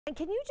And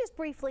can you just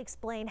briefly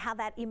explain how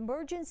that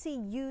emergency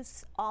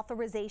use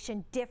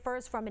authorization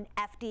differs from an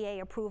FDA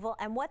approval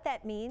and what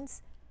that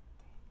means?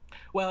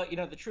 Well,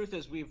 the truth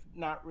is we've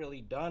not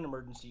really done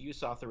emergency use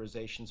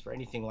authorizations for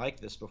anything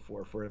like this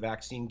before for a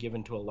vaccine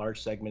given to a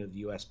large segment of the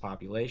US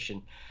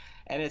population.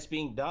 And it's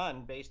being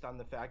done based on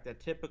the fact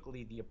that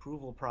typically the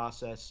approval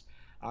process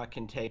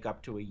can take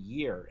up to a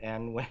year.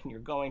 And when you're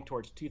going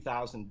towards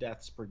 2,000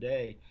 deaths per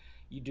day,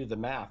 you do the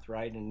math,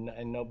 right?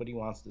 And nobody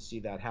wants to see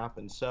that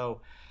happen.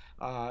 So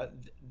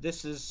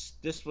this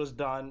was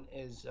done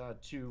is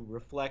to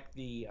reflect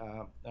the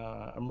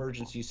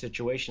emergency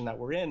situation that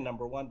we're in,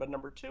 number one. But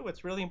number two,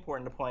 it's really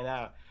important to point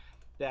out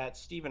that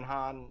Stephen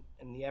Hahn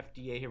and the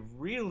FDA have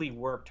really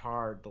worked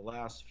hard the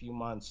last few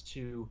months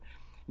to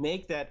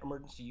make that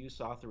emergency use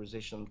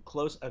authorization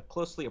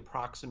closely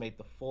approximate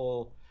the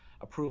full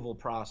approval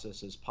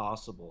process as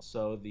possible.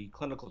 So the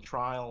clinical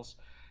trials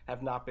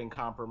have not been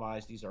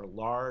compromised. These are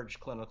large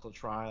clinical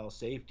trials.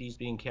 Safety is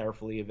being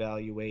carefully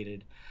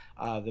evaluated.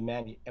 One of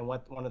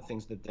the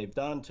things that they've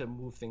done to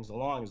move things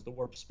along is the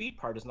warp speed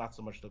part is not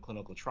so much the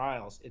clinical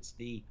trials. It's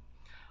the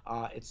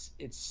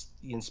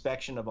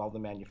inspection of all the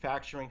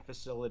manufacturing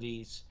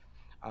facilities,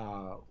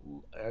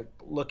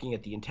 looking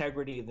at the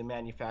integrity of the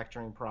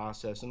manufacturing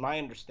process. And my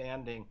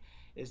understanding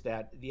is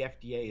that the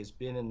FDA has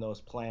been in those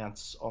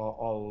plants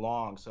all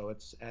along. So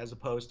it's as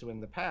opposed to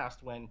in the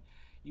past when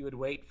you would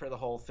wait for the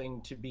whole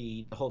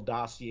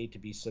dossier to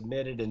be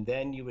submitted, and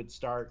then you would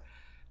start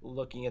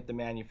looking at the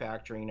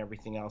manufacturing and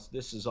everything else.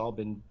 This has all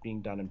been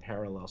being done in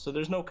parallel. So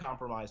there's no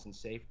compromise in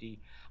safety.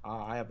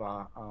 I have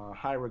a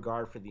high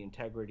regard for the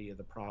integrity of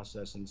the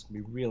process, and it's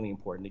going to be really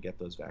important to get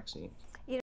those vaccines.